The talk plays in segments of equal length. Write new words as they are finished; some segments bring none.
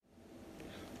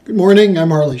Good morning,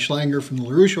 I'm Harley Schlanger from the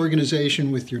LaRouche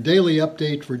Organization with your daily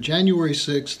update for January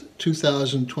 6th,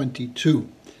 2022.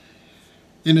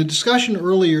 In a discussion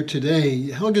earlier today,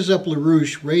 Helga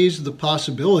Zepp-LaRouche raised the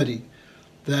possibility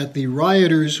that the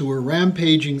rioters who are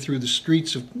rampaging through the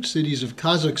streets of cities of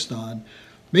Kazakhstan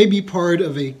may be part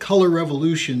of a color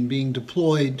revolution being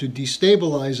deployed to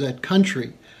destabilize that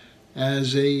country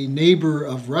as a neighbor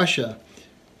of Russia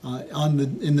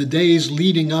in the days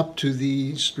leading up to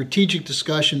the strategic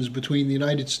discussions between the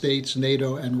United States,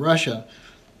 NATO, and Russia,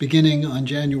 beginning on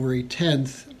January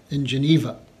 10th in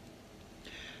Geneva.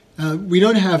 We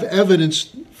don't have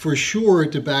evidence for sure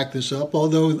to back this up,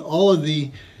 although all of the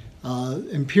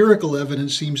empirical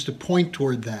evidence seems to point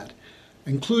toward that,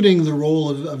 including the role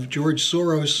of George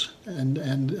Soros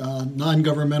and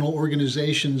non-governmental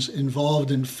organizations involved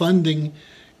in funding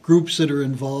groups that are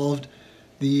involved,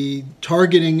 the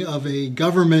targeting of a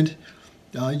government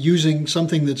using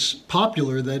something that's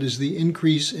popular, that is the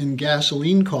increase in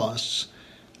gasoline costs,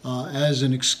 as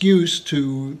an excuse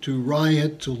to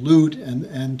riot, to loot,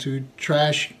 and to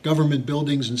trash government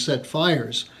buildings and set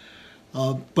fires.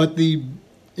 But the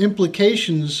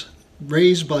implications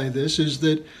raised by this is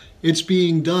that it's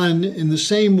being done in the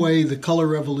same way the color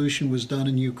revolution was done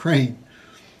in Ukraine,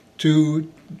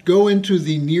 to go into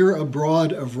the near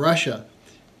abroad of Russia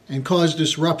and cause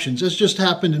disruptions. This just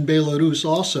happened in Belarus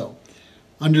also,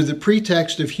 under the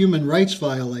pretext of human rights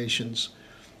violations,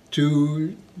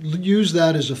 to use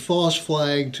that as a false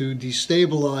flag to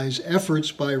destabilize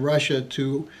efforts by Russia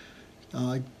to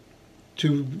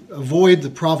avoid the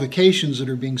provocations that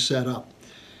are being set up.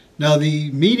 Now, the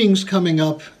meetings coming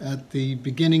up at the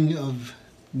beginning of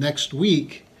next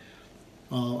week,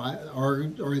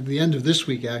 or at the end of this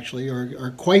week actually,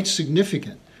 are quite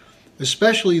significant,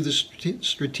 especially the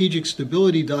strategic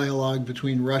stability dialogue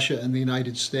between Russia and the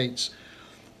United States.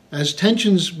 As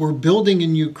tensions were building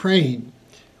in Ukraine,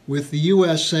 with the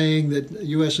U.S. saying that,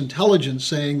 U.S. intelligence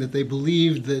saying that they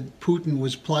believed that Putin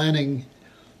was planning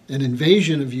an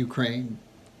invasion of Ukraine,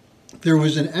 there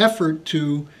was an effort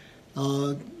to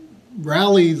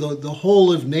rally the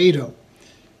whole of NATO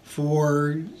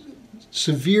for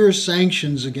severe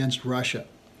sanctions against Russia.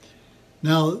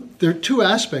 Now, there are two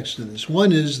aspects to this.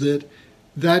 One is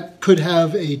that could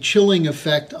have a chilling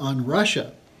effect on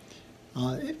Russia,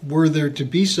 were there to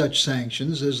be such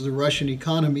sanctions, as the Russian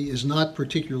economy is not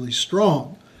particularly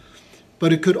strong.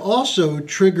 But it could also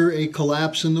trigger a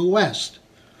collapse in the West.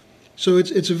 So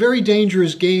it's a very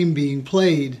dangerous game being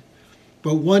played,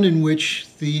 but one in which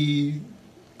the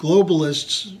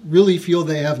globalists really feel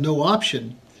they have no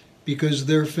option because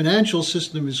their financial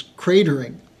system is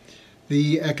cratering.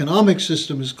 The economic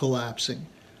system is collapsing,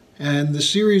 and the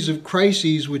series of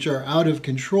crises which are out of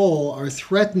control are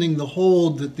threatening the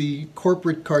hold that the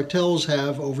corporate cartels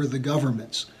have over the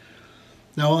governments.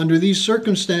 Now, under these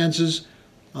circumstances,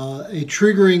 a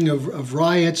triggering of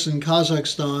riots in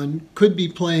Kazakhstan could be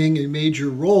playing a major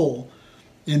role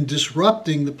in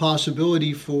disrupting the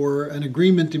possibility for an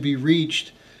agreement to be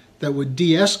reached that would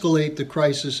de-escalate the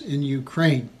crisis in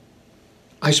Ukraine.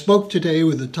 I spoke today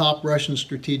with a top Russian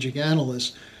strategic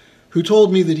analyst who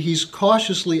told me that he's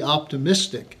cautiously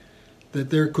optimistic that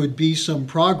there could be some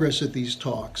progress at these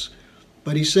talks,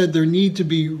 but he said there need to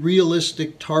be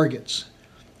realistic targets,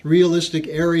 realistic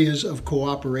areas of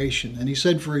cooperation. And he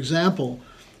said, for example,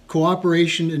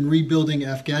 cooperation in rebuilding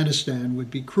Afghanistan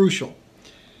would be crucial.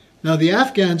 Now, the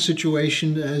Afghan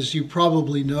situation, as you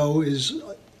probably know, is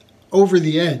over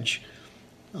the edge.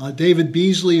 David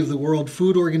Beasley of the World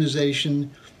Food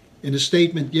Organization, in a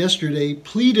statement yesterday,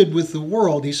 pleaded with the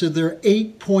world. He said there are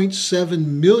 8.7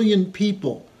 million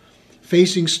people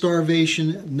facing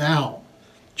starvation now,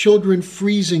 children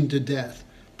freezing to death,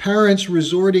 parents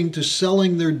resorting to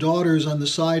selling their daughters on the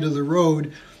side of the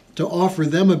road to offer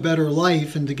them a better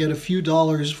life and to get a few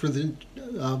dollars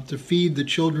to feed the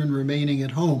children remaining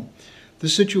at home. The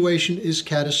situation is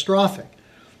catastrophic.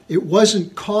 It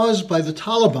wasn't caused by the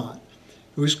Taliban.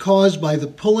 It was caused by the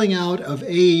pulling out of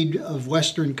aid of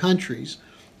Western countries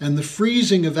and the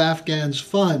freezing of Afghanistan's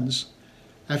funds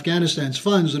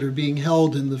that are being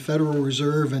held in the Federal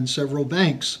Reserve and several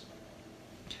banks.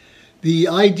 The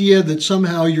idea that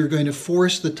somehow you're going to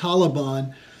force the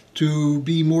Taliban to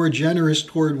be more generous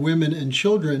toward women and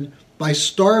children by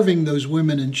starving those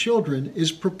women and children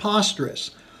is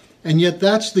preposterous. And yet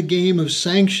that's the game of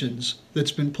sanctions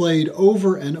that's been played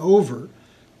over and over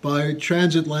by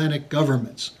transatlantic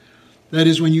governments. That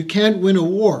is, when you can't win a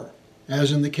war,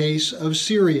 as in the case of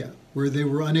Syria, where they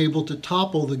were unable to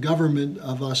topple the government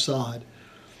of Assad.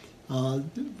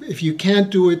 If you can't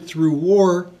do it through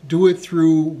war, do it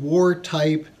through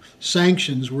war-type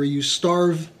sanctions where you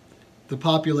starve the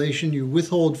population, you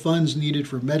withhold funds needed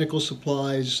for medical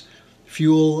supplies,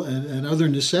 fuel, and other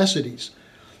necessities.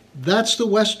 That's the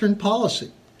Western policy.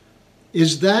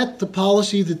 Is that the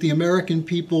policy that the American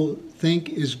people think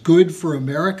is good for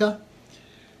America?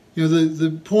 You know,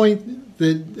 the point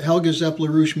that Helga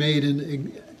Zepp-LaRouche made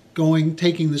in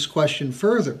taking this question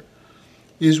further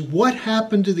is what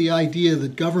happened to the idea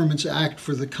that governments act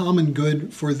for the common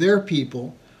good for their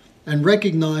people and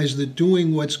recognize that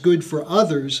doing what's good for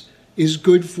others is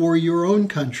good for your own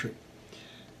country.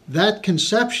 That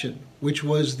conception, which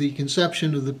was the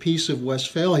conception of the Peace of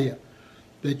Westphalia,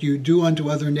 that you do unto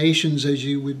other nations as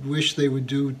you would wish they would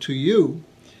do to you,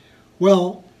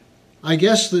 well, I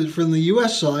guess that from the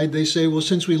U.S. side, they say, well,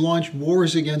 since we launched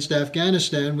wars against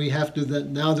Afghanistan, we have to,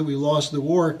 now that we lost the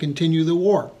war, continue the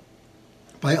war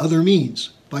by other means,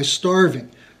 by starving,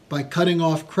 by cutting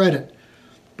off credit,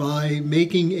 by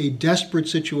making a desperate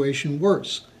situation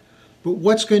worse. But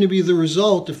what's going to be the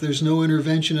result if there's no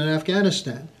intervention in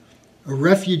Afghanistan? A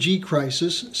refugee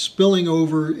crisis spilling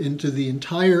over into the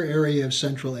entire area of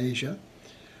Central Asia,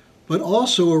 but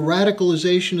also a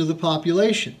radicalization of the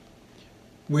population,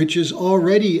 which is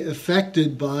already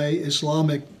affected by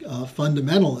Islamic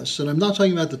fundamentalists. And I'm not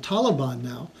talking about the Taliban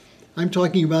now. I'm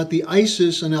talking about the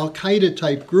ISIS and Al-Qaeda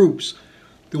type groups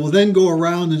that will then go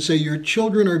around and say your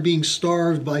children are being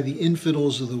starved by the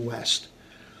infidels of the West.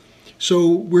 So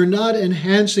we're not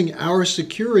enhancing our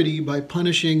security by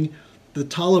punishing the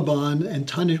Taliban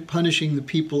and punishing the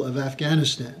people of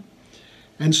Afghanistan.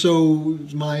 And so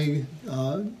my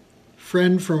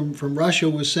friend from Russia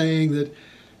was saying that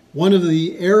one of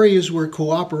the areas where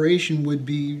cooperation would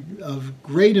be of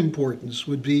great importance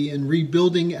would be in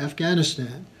rebuilding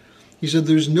Afghanistan. He said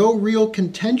there's no real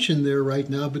contention there right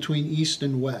now between East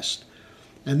and West.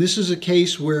 And this is a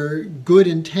case where good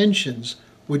intentions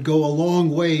would go a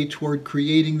long way toward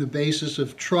creating the basis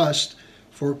of trust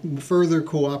for further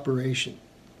cooperation.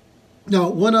 Now,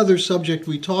 one other subject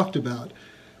we talked about,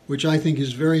 which I think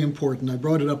is very important, I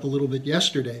brought it up a little bit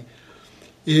yesterday,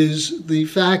 is the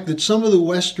fact that some of the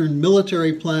Western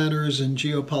military planners and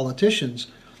geopoliticians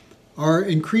are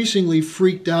increasingly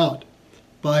freaked out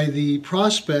by the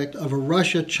prospect of a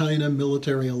Russia-China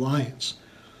military alliance.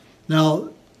 Now,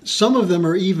 some of them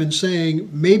are even saying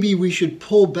maybe we should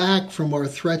pull back from our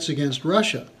threats against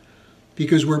Russia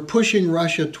because we're pushing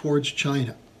Russia towards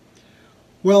China.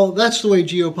 Well, that's the way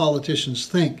geopoliticians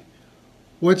think.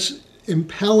 What's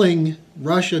impelling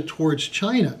Russia towards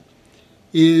China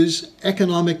is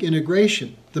economic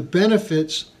integration, the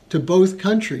benefits to both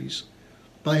countries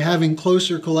by having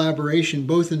closer collaboration,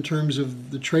 both in terms of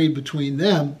the trade between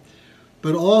them,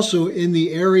 but also in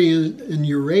the area in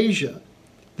Eurasia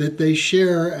that they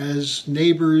share as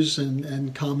neighbors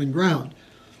and common ground.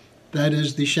 That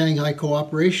is the Shanghai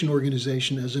Cooperation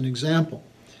Organization as an example.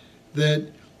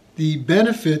 That the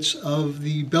benefits of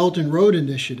the Belt and Road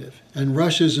Initiative and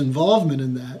Russia's involvement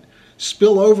in that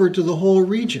spill over to the whole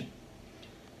region.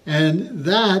 And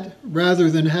that, rather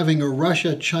than having a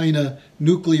Russia-China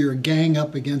nuclear gang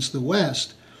up against the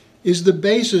West, is the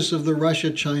basis of the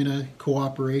Russia-China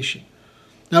cooperation.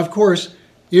 Now, of course,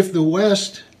 if the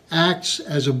West acts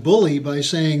as a bully by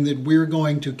saying that we're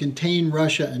going to contain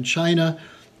Russia and China,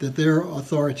 that they're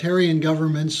authoritarian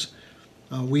governments,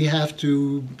 we have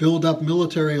to build up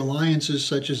military alliances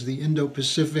such as the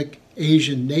Indo-Pacific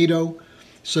Asian NATO,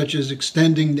 such as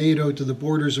extending NATO to the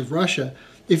borders of Russia.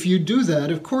 If you do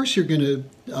that, of course you're going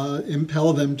to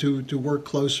impel them to work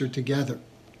closer together.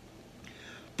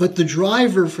 But the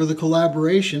driver for the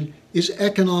collaboration is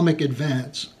economic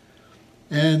advance.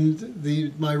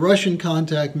 And my Russian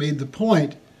contact made the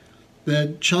point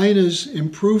that China's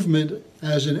improvement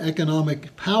as an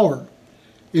economic power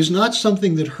is not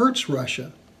something that hurts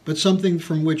Russia, but something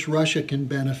from which Russia can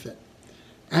benefit,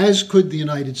 as could the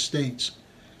United States.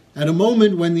 At a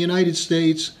moment when the United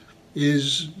States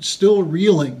is still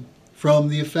reeling from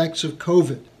the effects of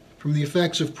COVID, from the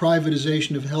effects of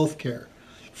privatization of healthcare,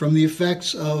 from the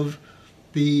effects of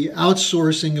the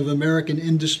outsourcing of American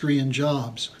industry and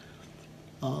jobs,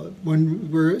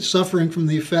 when we're suffering from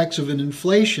the effects of an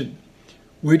inflation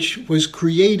which was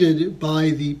created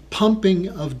by the pumping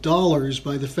of dollars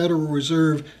by the Federal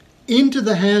Reserve into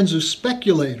the hands of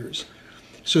speculators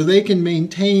so they can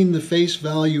maintain the face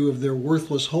value of their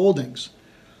worthless holdings.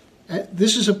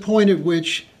 This is a point at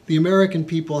which the American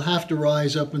people have to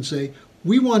rise up and say,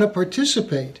 we want to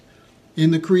participate in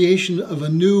the creation of a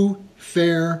new,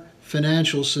 fair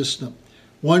financial system,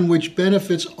 one which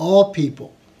benefits all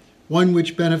people, one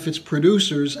which benefits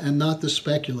producers and not the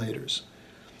speculators.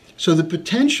 So the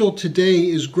potential today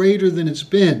is greater than it's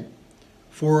been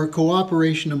for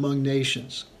cooperation among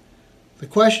nations. The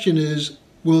question is,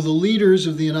 Will the leaders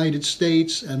of the United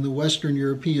States and the Western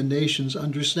European nations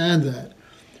understand that?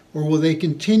 Or will they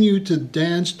continue to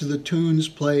dance to the tunes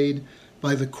played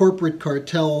by the corporate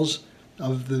cartels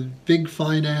of the big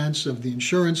finance, of the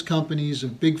insurance companies,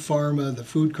 of big pharma, the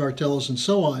food cartels, and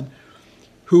so on,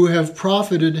 who have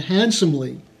profited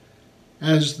handsomely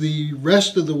as the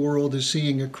rest of the world is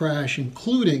seeing a crash,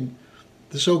 including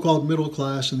the so-called middle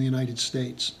class in the United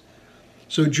States?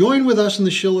 So join with us in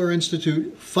the Schiller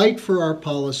Institute, fight for our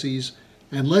policies,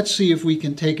 and let's see if we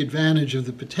can take advantage of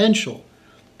the potential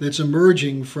that's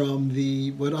emerging from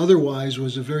what otherwise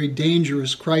was a very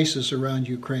dangerous crisis around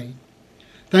Ukraine.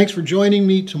 Thanks for joining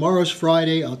me. Tomorrow's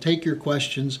Friday. I'll take your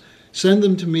questions. Send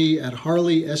them to me at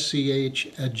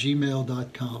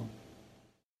harleysch@gmail.com.